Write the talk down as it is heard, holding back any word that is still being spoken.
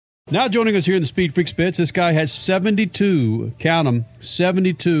Now joining us here in the Speed Freaks pits, this guy has 72, count them,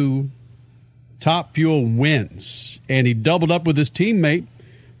 72 Top Fuel wins. And he doubled up with his teammate,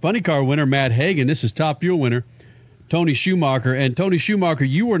 funny car winner Matt Hagan. This is Top Fuel winner Tony Schumacher. And Tony Schumacher,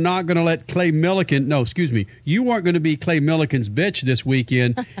 you were not going to let you weren't going to be Clay Millican's bitch this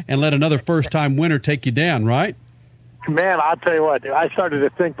weekend and let another first-time winner take you down, right? Man, I'll tell you what, I started to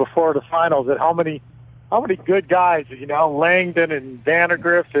think before the finals that how many good guys, Langdon and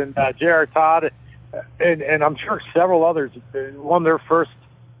Vandergrift and J.R. Todd, and I'm sure several others won their first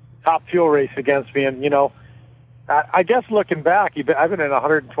Top Fuel race against me. And, I guess looking back, I've been in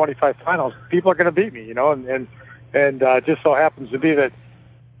 125 finals. People are going to beat me, and just so happens to be that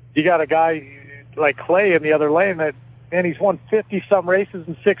you got a guy like Clay in the other lane and he's won 50-some races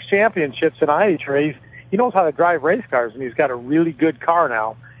and 6 championships in IHRA. He knows how to drive race cars, and he's got a really good car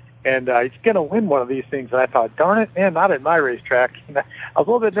now. And he's going to win one of these things. And I thought, darn it, man, not at my racetrack. I was a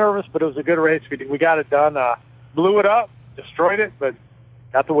little bit nervous, but it was a good race. We got it done. Blew it up, destroyed it, but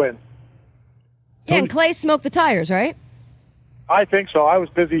got the win. Tony, and Clay smoked the tires, right? I think so. I was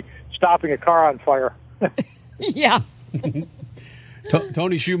busy stopping a car on fire. Yeah.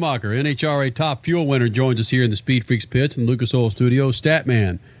 Tony Schumacher, NHRA Top Fuel winner, joins us here in the Speed Freaks pits in the Lucas Oil Studios.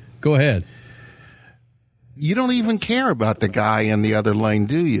 Statman, go ahead. You don't even care about the guy in the other lane,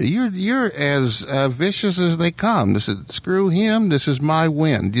 do you? You're as vicious as they come. This is screw him. This is my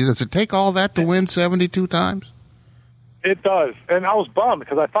win. Does it take all that to win 72 times? It does, and I was bummed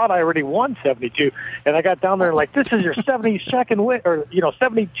because I thought I already won 72, and I got down there like, this is your 72nd win, or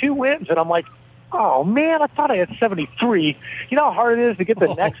 72 wins, and I'm like, oh man, I thought I had 73. You know how hard it is to get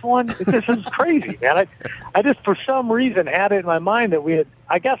the next one? This is crazy, man. I just for some reason had it in my mind that we had.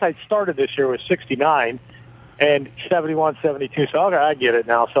 I guess I started this year with 69. And 71, 72. So okay, I get it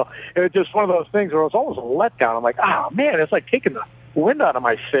now. So it was just one of those things where it was almost a letdown. I'm like, man, it's like taking the wind out of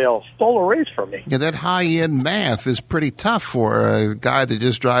my sails. Stole a race from me. Yeah, that high-end math is pretty tough for a guy that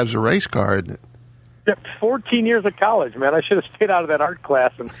just drives a race car, isn't it? Yeah, 14 years of college, man. I should have stayed out of that art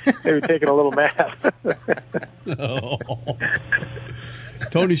class and maybe taken a little math.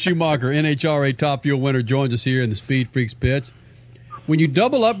 Tony Schumacher, NHRA Top Fuel winner, joins us here in the Speed Freaks pits. When you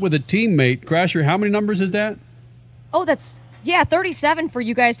double up with a teammate, Crasher, how many numbers is that? Oh, that's 37 for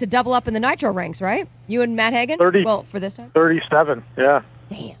you guys to double up in the Nitro ranks, right? You and Matt Hagan? 30. Well, for this time? 37, yeah.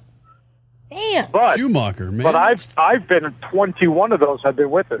 Damn. But, Schumacher, man. But I've been 21 of those I've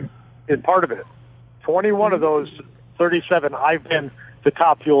been with it, in part of it. 21 of those 37, I've been the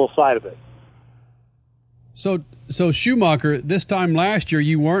Top Fuel side of it. So Schumacher, this time last year,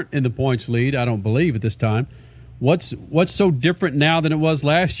 you weren't in the points lead, I don't believe, at this time. What's so different now than it was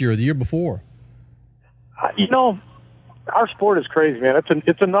last year or the year before? Our sport is crazy, man.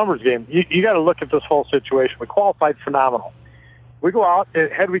 It's a numbers game. You got to look at this whole situation. We qualified phenomenal. We go out,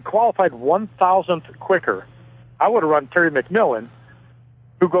 had we qualified 1,000th quicker, I would have run Terry McMillan,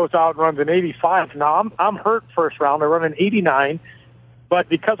 who goes out and runs an 85. Now, I'm hurt first round. I run an 89, but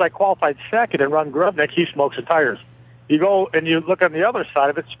because I qualified second and run Grubnick, he smokes the tires. You go and you look on the other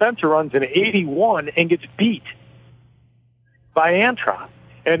side of it, Spencer runs an 81 and gets beat by Antron.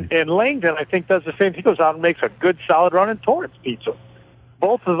 And Langdon, I think, does the same. He goes out and makes a good, solid run, and Torrance beats him.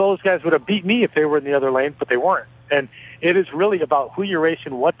 Both of those guys would have beat me if they were in the other lane, but they weren't. And it is really about who you're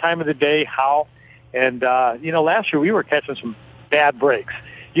racing, what time of the day, how. And, last year we were catching some bad breaks.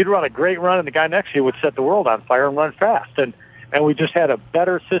 You'd run a great run, and the guy next to you would set the world on fire and run fast. And we just had a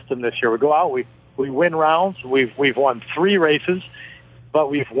better system this year. We go out, we win rounds. We've won 3 races, but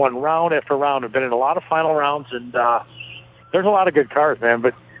we've won round after round. We've been in a lot of final rounds, and there's a lot of good cars, man.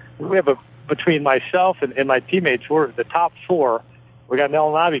 But we have between myself and my teammates, we're the top 4. We got an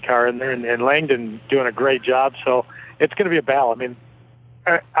El Navi car in there, and Langdon doing a great job. So it's going to be a battle. I mean,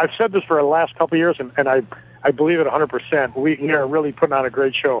 I've said this for the last couple of years, and I believe it 100%. We are really putting on a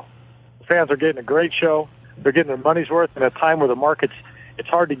great show. Fans are getting a great show. They're getting their money's worth in a time where the market's, it's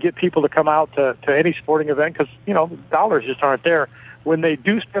hard to get people to come out to any sporting event because, dollars just aren't there. When they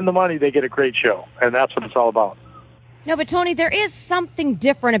do spend the money, they get a great show, and that's what it's all about. No, but Tony, there is something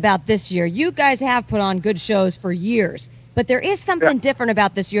different about this year. You guys have put on good shows for years, but there is something different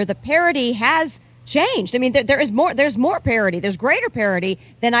about this year. The parity has changed. I mean, there's more parity. There's greater parity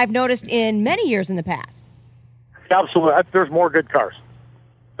than I've noticed in many years in the past. Absolutely. There's more good cars.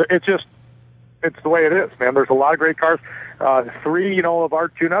 It's the way it is, man. There's a lot of great cars. 3, of our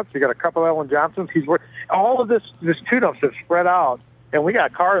tune-ups. You got a couple of Ellen Johnsons. All of this tune-ups is spread out, and we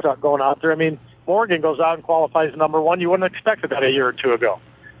got cars going out there. I mean, Morgan goes out and qualifies number 1. You wouldn't have expected that a year or two ago.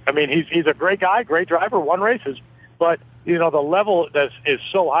 I mean, he's a great guy, great driver, won races, but the level is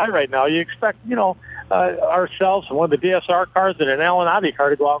so high right now. You expect ourselves and one of the DSR cars and an Allen Audi car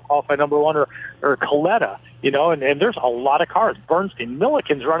to go out and qualify number one, or Coletta, and there's a lot of cars. Bernstein,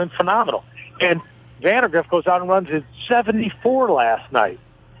 Milliken's running phenomenal. And Vandergriff goes out and runs his 74 last night.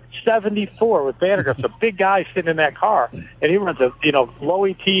 74 with Vandergriff, a big guy sitting in that car, and he runs a low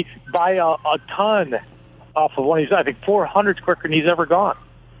ET by a ton off of one. He's, I think, 400s quicker than he's ever gone.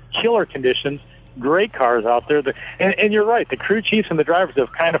 Killer conditions, great cars out there. And you're right, the crew chiefs and the drivers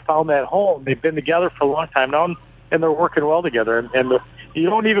have kind of found that home. They've been together for a long time now, and they're working well together. And you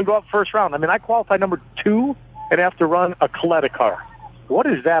don't even go up first round. I mean, I qualified number 2 and have to run a Coletta car. What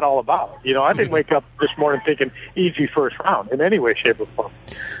is that all about? I didn't wake up this morning thinking easy first round in any way, shape, or form.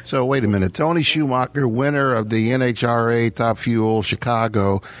 So wait a minute. Tony Schumacher, winner of the NHRA Top Fuel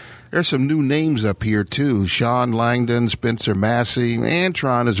Chicago. There's some new names up here, too. Sean Langdon, Spencer Massey.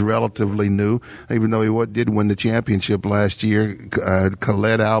 Antron is relatively new, even though he did win the championship last year.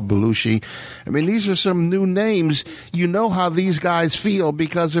 Khaled Al-Belushi. I mean, these are some new names. You know how these guys feel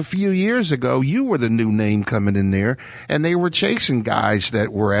because a few years ago, you were the new name coming in there, and they were chasing guys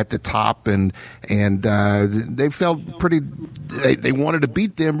that were at the top, and they felt they wanted to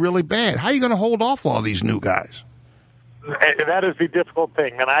beat them really bad. How are you going to hold off all these new guys? And that is the difficult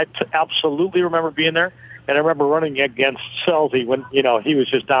thing. And I absolutely remember being there, and I remember running against Selzy when, he was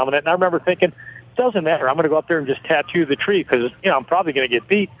just dominant. And I remember thinking, it doesn't matter. I'm going to go out there and just tattoo the tree because, I'm probably going to get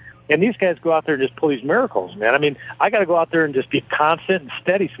beat. And these guys go out there and just pull these miracles, man. I mean, I got to go out there and just be constant and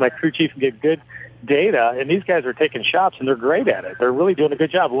steady so my crew chief can get good data. And these guys are taking shots, and they're great at it. They're really doing a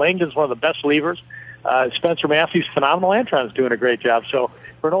good job. Langdon's one of the best levers. Spencer Massey's phenomenal. Antron's doing a great job. So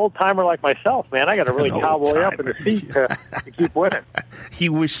for an old timer like myself, man, I got to really cowboy up in the seat to keep winning.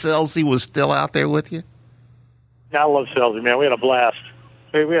 You wish Selzy was still out there with you? I love Selzy, man. We had a blast.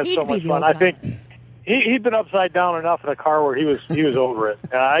 We had so much fun. I think he'd been upside down enough in a car where he was over it.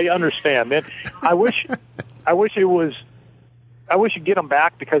 I understand, man. I wish you'd get him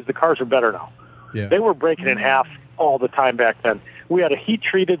back because the cars are better now. Yeah. They were breaking in half all the time back then. We had a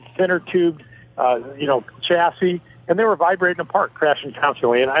heat-treated, thinner-tubed, chassis, and they were vibrating apart, crashing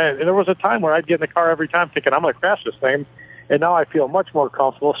constantly. And there was a time where I'd get in the car every time thinking, I'm going to crash this thing. And now I feel much more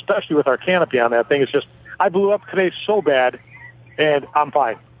comfortable, especially with our canopy on that thing. It's just, I blew up today so bad, and I'm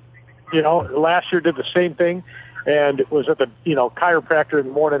fine. Last year did the same thing, and was at the, chiropractor in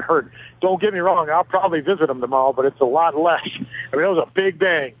the morning, hurt. Don't get me wrong, I'll probably visit him tomorrow, but it's a lot less. I mean, it was a big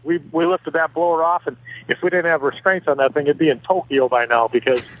bang. We lifted that blower off, and if we didn't have restraints on that thing, it'd be in Tokyo by now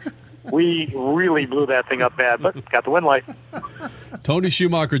because we really blew that thing up bad, but got the win light. Tony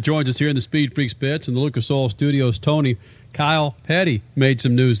Schumacher joins us here in the Speed Freaks pits in the Lucas Oil Studios. Tony, Kyle Petty made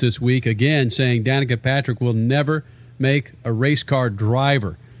some news this week, again saying Danica Patrick will never make a race car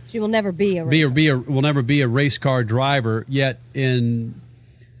driver. She will never be a will never be a race car driver. Yet in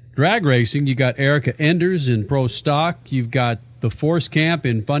drag racing, you got Erica Enders in Pro Stock. You've got the Force Camp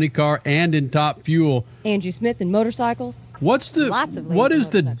in Funny Car and in Top Fuel. Angie Smith in motorcycles. What is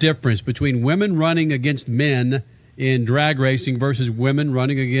the difference between women running against men in drag racing versus women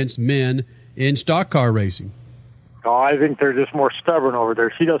running against men in stock car racing? Oh, I think they're just more stubborn over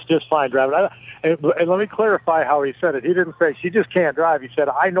there. She does just fine driving. And let me clarify how he said it. He didn't say she just can't drive. He said,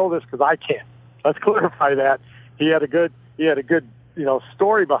 I know this because I can't. Let's clarify that. He had a good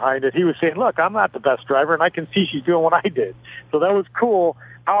story behind it. He was saying, look, I'm not the best driver, and I can see she's doing what I did. So that was cool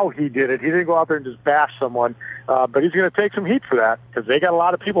how he did it. He didn't go out there and just bash someone. But he's going to take some heat for that because they got a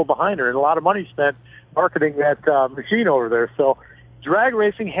lot of people behind her and a lot of money spent marketing that machine over there. So drag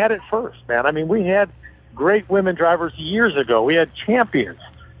racing had it first, man. I mean, we had great women drivers years ago. We had champions.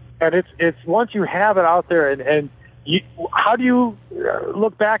 And it's once you have it out there, and how do you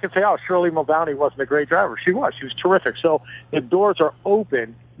look back and say, oh, Shirley Muldowney wasn't a great driver? She was. She was terrific. So the doors are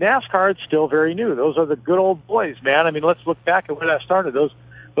open. NASCAR is still very new. Those are the good old boys, man. I mean, let's look back at where that started.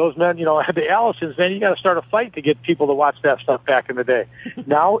 Those men, the Allisons, man, you got to start a fight to get people to watch that stuff back in the day.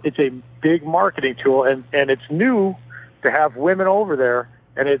 Now it's a big marketing tool, and it's new to have women over there,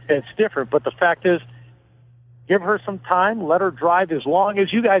 and it's different. But the fact is, give her some time, let her drive as long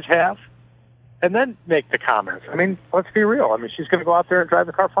as you guys have, and then make the comments. I mean, let's be real. I mean, she's going to go out there and drive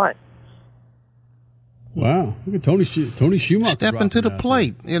the car fine. Wow. Look at Tony Schumacher. Stepping to the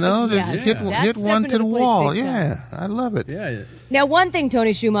plate, hit one to the wall. Yeah, I love it. Yeah. Now, one thing,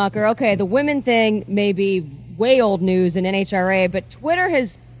 Tony Schumacher, okay, the women thing may be way old news in NHRA, but Twitter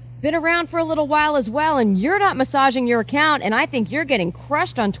has been around for a little while as well, and you're not massaging your account, and I think you're getting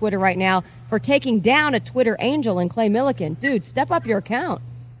crushed on Twitter right now for taking down a Twitter angel in Clay Milliken. Dude, step up your account.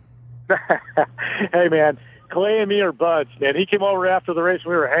 Hey, man, Clay and me are buds, man. He came over after the race.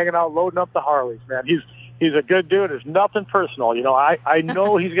 We were hanging out, loading up the Harleys, man. He's a good dude. It's nothing personal. I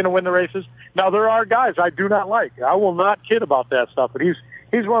know he's going to win the races. Now, there are guys I do not like. I will not kid about that stuff, but he's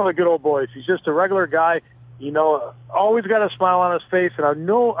one of the good old boys. He's just a regular guy, always got a smile on his face. And I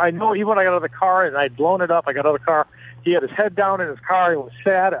know even when I got out of the car and I'd blown it up, I got out of the car, he had his head down in his car. He was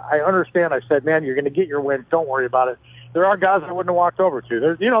sad. I understand. I said, man, you're going to get your win. Don't worry about it. There are guys I wouldn't have walked over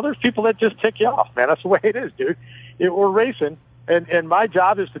to. There's people that just tick you off, man. That's the way it is, dude. We're racing. And my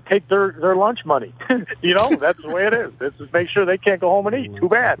job is to take their lunch money. That's the way it is. It's just make sure they can't go home and eat. Too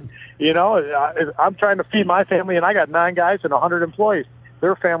bad. I'm trying to feed my family, and I got 9 guys and 100 employees.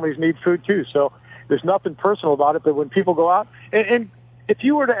 Their families need food too. So there's nothing personal about it. But when people go out, and if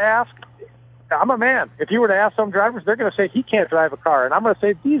you were to ask, I'm a man. If you were to ask some drivers, they're going to say he can't drive a car, and I'm going to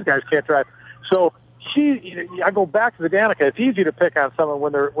say these guys can't drive. So I go back to the Danica. It's easy to pick on someone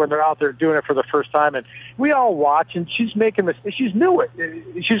when they're out there doing it for the first time, and we all watch. And she's making this. She's new it.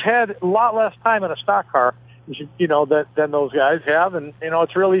 She's had a lot less time in a stock car, than those guys have. And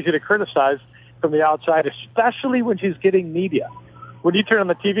it's real easy to criticize from the outside, especially when she's getting media. When you turn on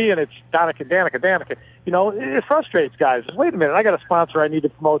the TV and it's Danica, it frustrates guys. Wait a minute, I got a sponsor I need to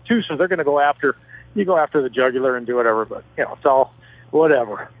promote too, so they're going to go after the jugular and do whatever. But it's all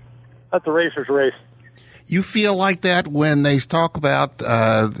whatever. Let the racers race. You feel like that when they talk about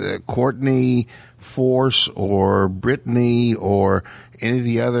Courtney Force or Brittany or any of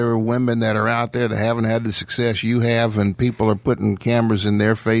the other women that are out there that haven't had the success you have, and people are putting cameras in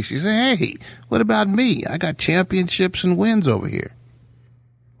their face? You say, hey, what about me? I got championships and wins over here.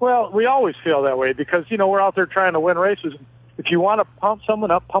 Well, we always feel that way because, we're out there trying to win races. If you want to pump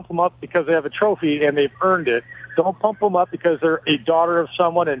someone up, pump them up because they have a trophy and they've earned it. Don't pump them up because they're a daughter of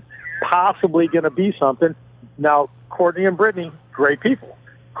someone and possibly going to be something. Now, Courtney and Brittany, great people.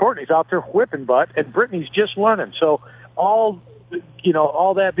 Courtney's out there whipping butt, and Brittany's just learning. So all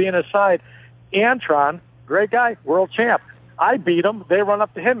that being aside, Antron, great guy, world champ. I beat him. They run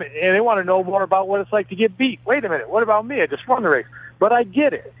up to him, and they want to know more about what it's like to get beat. Wait a minute. What about me? I just won the race. But I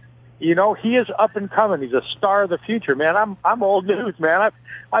get it. He is up and coming. He's a star of the future, man. I'm old news, man.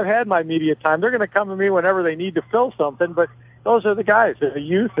 I've had my media time. They're going to come to me whenever they need to fill something, but those are the guys. They're the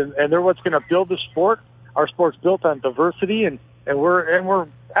youth, and they're what's going to build the sport. Our sport's built on diversity, and we're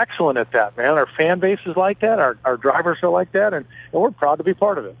excellent at that, man. Our fan base is like that. Our drivers are like that, and we're proud to be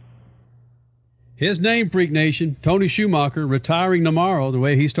part of it. His name, Freak Nation, Tony Schumacher, retiring tomorrow. The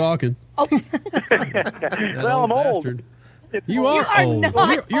way he's talking. Oh. Well, I'm old. Bastard. You are old.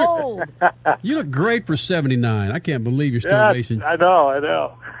 Not old. You look great for 79. I can't believe you're still racing. I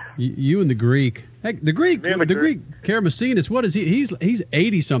know. You and the Greek. Hey, the Greek Karamacinas, what is he? He's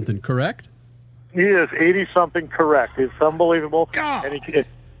 80 something, correct? He is 80 something, correct. It's unbelievable. God.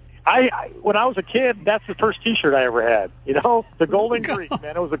 And when I was a kid, that's the first T-shirt I ever had. The Golden Greek,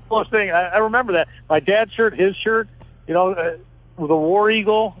 man. It was the coolest thing. I remember that. My dad's shirt, his shirt. The War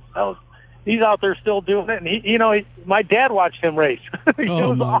Eagle. He's out there still doing it, and my dad watched him race. It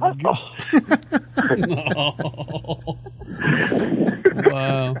was awesome. No.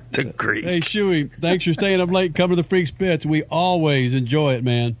 Wow. The Greek. Hey, Shuey, thanks for staying up late, coming to the Freaks Pits. We always enjoy it,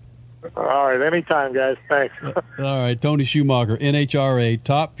 man. All right, anytime, guys. Thanks. All right, Tony Schumacher, NHRA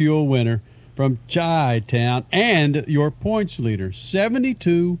Top Fuel winner from Chi-Town, and your points leader,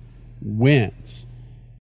 72 wins.